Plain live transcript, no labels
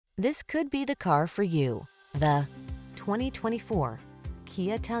This could be the car for you. The 2024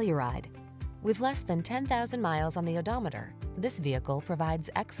 Kia Telluride. With less than 10,000 miles on the odometer, this vehicle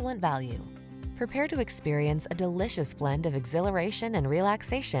provides excellent value. Prepare to experience a delicious blend of exhilaration and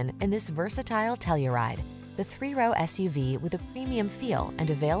relaxation in this versatile Telluride, the 3-row SUV with a premium feel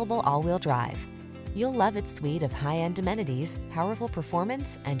and available all-wheel drive. You'll love its suite of high-end amenities, powerful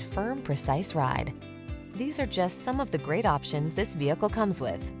performance, and firm, precise ride. These are just some of the great options this vehicle comes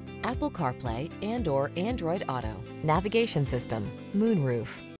with: Apple CarPlay and/or Android Auto, navigation system, moonroof,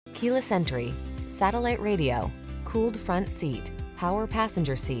 keyless entry, satellite radio, cooled front seat, power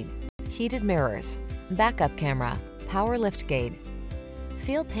passenger seat, heated mirrors, backup camera, power liftgate.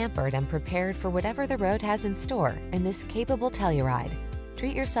 Feel pampered and prepared for whatever the road has in store in this capable Telluride.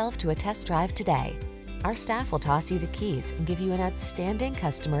 Treat yourself to a test drive today. Our staff will toss you the keys and give you an outstanding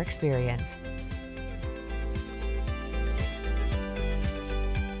customer experience.